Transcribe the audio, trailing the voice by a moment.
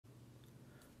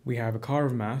We have a car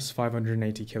of mass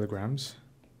 580 kilograms.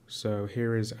 So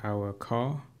here is our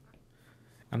car.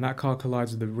 And that car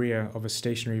collides with the rear of a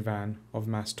stationary van of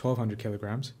mass 1200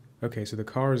 kilograms. Okay, so the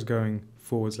car is going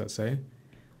forwards, let's say.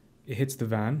 It hits the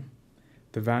van.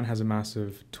 The van has a mass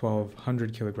of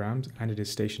 1200 kilograms and it is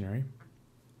stationary.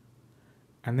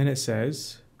 And then it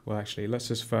says, well, actually, let's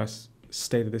just first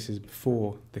state that this is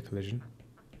before the collision.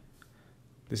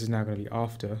 This is now going to be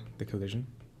after the collision.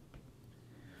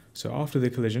 So after the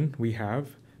collision, we have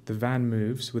the van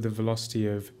moves with a velocity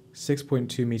of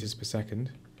 6.2 meters per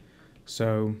second.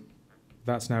 So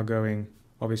that's now going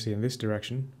obviously in this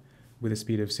direction with a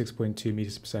speed of 6.2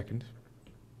 meters per second.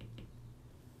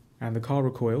 And the car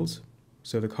recoils.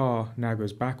 So the car now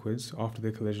goes backwards after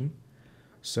the collision.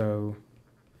 So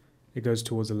it goes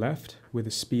towards the left with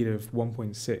a speed of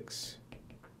 1.6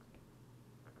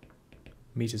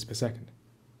 meters per second.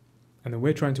 And then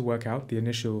we're trying to work out the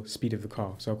initial speed of the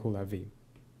car, so I'll call that v.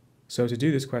 So to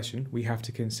do this question, we have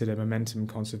to consider momentum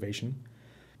conservation.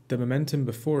 The momentum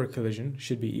before a collision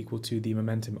should be equal to the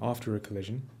momentum after a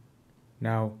collision.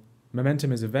 Now,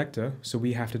 momentum is a vector, so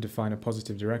we have to define a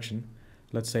positive direction.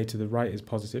 Let's say to the right is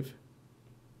positive.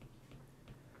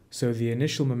 So the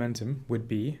initial momentum would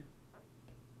be,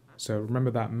 so remember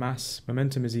that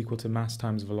momentum is equal to mass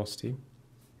times velocity.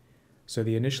 So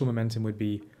the initial momentum would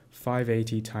be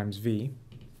 580 times v,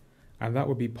 and that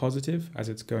would be positive as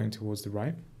it's going towards the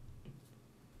right.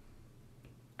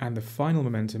 And the final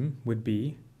momentum would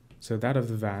be, so that of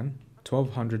the van,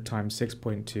 1200 times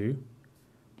 6.2,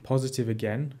 positive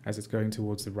again as it's going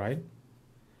towards the right,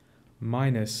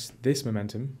 minus this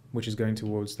momentum, which is going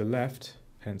towards the left,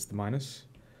 hence the minus,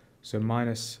 so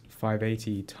minus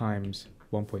 580 times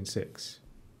 1.6.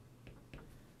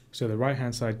 So the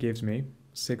right-hand side gives me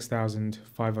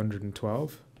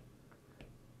 6,512,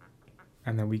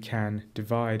 and then we can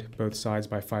divide both sides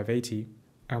by 580,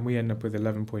 and we end up with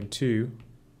 11.2,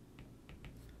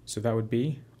 so that would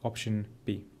be option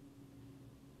B.